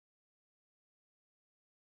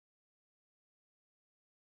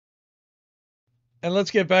And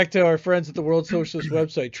let's get back to our friends at the World Socialist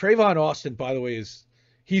website. Trévon Austin, by the way,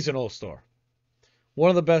 he's an all-star. One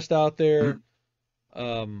of the best out there.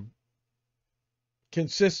 Um,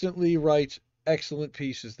 consistently writes excellent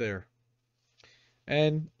pieces there.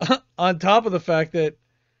 And on top of the fact that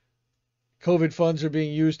COVID funds are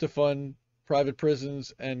being used to fund private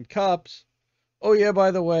prisons and cops, oh yeah,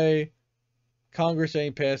 by the way, Congress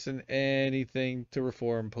ain't passing anything to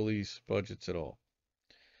reform police budgets at all.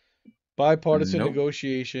 Bipartisan Nope.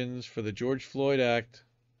 negotiations for the George Floyd Act,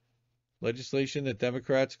 legislation that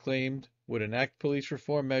Democrats claimed would enact police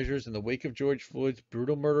reform measures in the wake of George Floyd's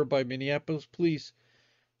brutal murder by Minneapolis police,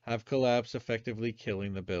 have collapsed, effectively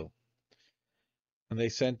killing the bill. And they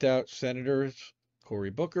sent out Senators Cory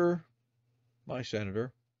Booker, my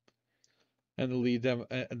senator, and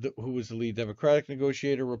who was the lead Democratic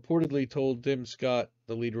negotiator, reportedly told Tim Scott,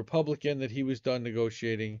 the lead Republican, that he was done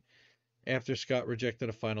negotiating after Scott rejected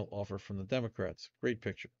a final offer from the Democrats. Great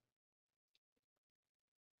picture.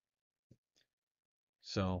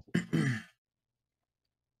 So,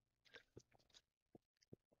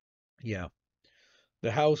 yeah.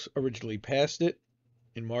 The House originally passed it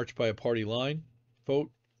in March by a party line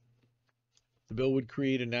vote. The bill would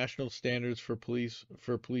create a national standards for police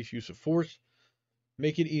use of force,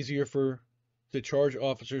 make it easier to charge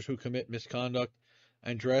officers who commit misconduct,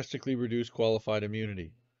 and drastically reduce qualified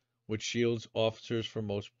immunity, which shields officers from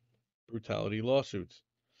most brutality lawsuits.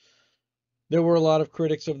 There were a lot of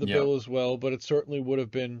critics of the Yep. bill as well, but it certainly would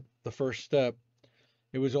have been the first step.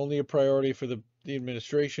 It was only a priority for the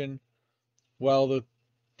administration while the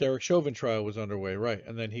Derek Chauvin trial was underway, right?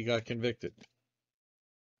 And then he got convicted.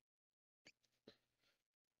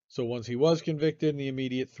 So once he was convicted and the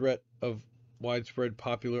immediate threat of widespread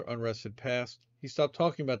popular unrest had passed, he stopped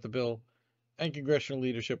talking about the bill, and congressional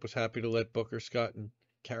leadership was happy to let Booker, Scott, and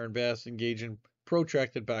Karen Bass engage in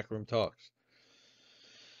protracted backroom talks.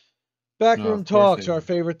 Backroom Of course they talks, our were.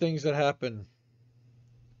 favorite things that happen.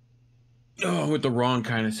 Oh, with the wrong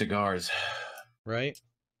kind of cigars. Right?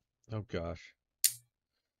 Oh, gosh.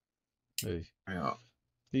 Hey. Yeah.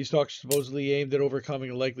 These talks supposedly aimed at overcoming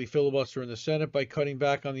a likely filibuster in the Senate by cutting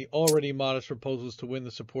back on the already modest proposals to win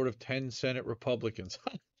the support of 10 Senate Republicans.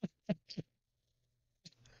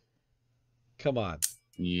 Come on.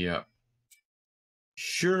 Yep.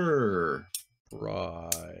 Sure.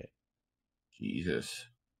 Right. Jesus.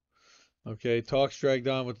 Okay, talks dragged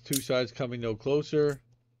on with the two sides coming no closer.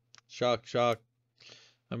 Shock, shock.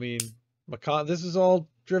 I mean, this is all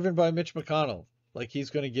driven by Mitch McConnell. Like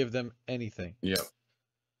he's going to give them anything. Yep.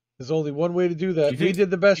 There's only one way to do that. We think?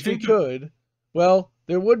 did the best we could. Well,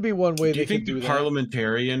 there would be one way Do they you think could the do that.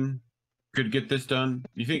 parliamentarian could get this done?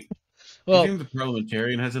 Do you think? Well, do you think the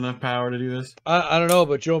parliamentarian has enough power to do this? I don't know,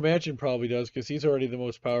 but Joe Manchin probably does because he's already the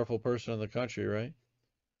most powerful person in the country, right?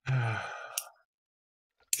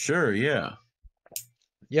 Sure, yeah.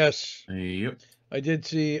 Yes. Yep. I did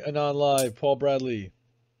see a non-live Paul Bradley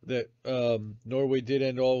that Norway did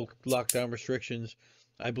end all lockdown restrictions.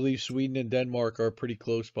 I believe Sweden and Denmark are pretty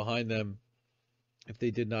close behind them, if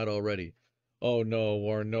they did not already. Oh no,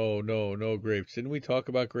 Warren, no grapes. Didn't we talk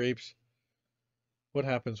about grapes? What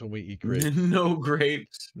happens when we eat grapes? No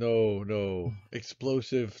grapes. No.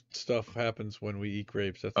 Explosive stuff happens when we eat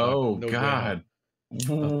grapes. That's not Oh no God.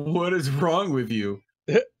 bueno. What is wrong with you?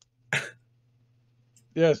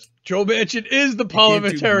 Yes, Joe Manchin is the You can't do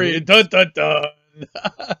parliamentarian. grapes? Dun dun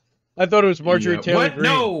dun. I thought it was Marjorie Yeah. Taylor What? Greene.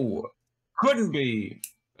 No, couldn't be.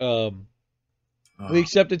 We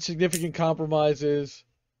accepted significant compromises.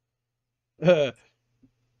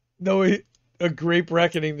 No, a grape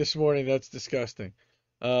reckoning this morning. That's disgusting.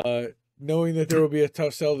 Knowing that there will be a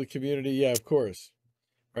tough sell to the community. Yeah, of course.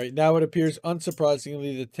 Right now, it appears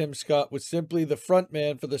unsurprisingly that Tim Scott was simply the front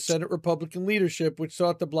man for the Senate Republican leadership, which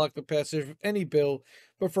sought to block the passage of any bill,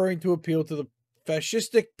 preferring to appeal to the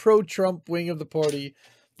fascistic pro-Trump wing of the party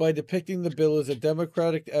by depicting the bill as a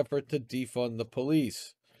Democratic effort to defund the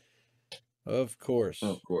police. Of course.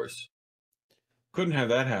 Of course. Couldn't have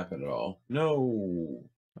that happen at all. No.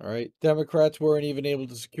 All right. Democrats weren't even able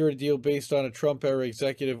to secure a deal based on a Trump-era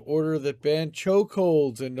executive order that banned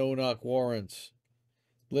chokeholds and no-knock warrants.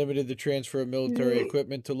 Limited the transfer of military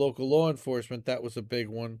equipment to local law enforcement. That was a big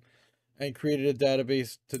one. And created a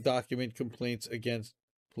database to document complaints against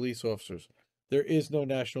police officers. There is no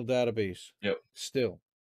national database. Yep. Still.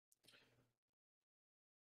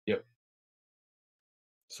 Yep.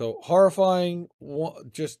 So horrifying.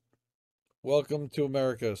 Just welcome to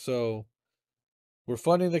America. So we're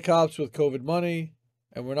funding the cops with COVID money,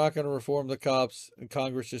 and we're not going to reform the cops. And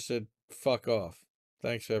Congress just said, fuck off.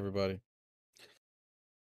 Thanks, everybody.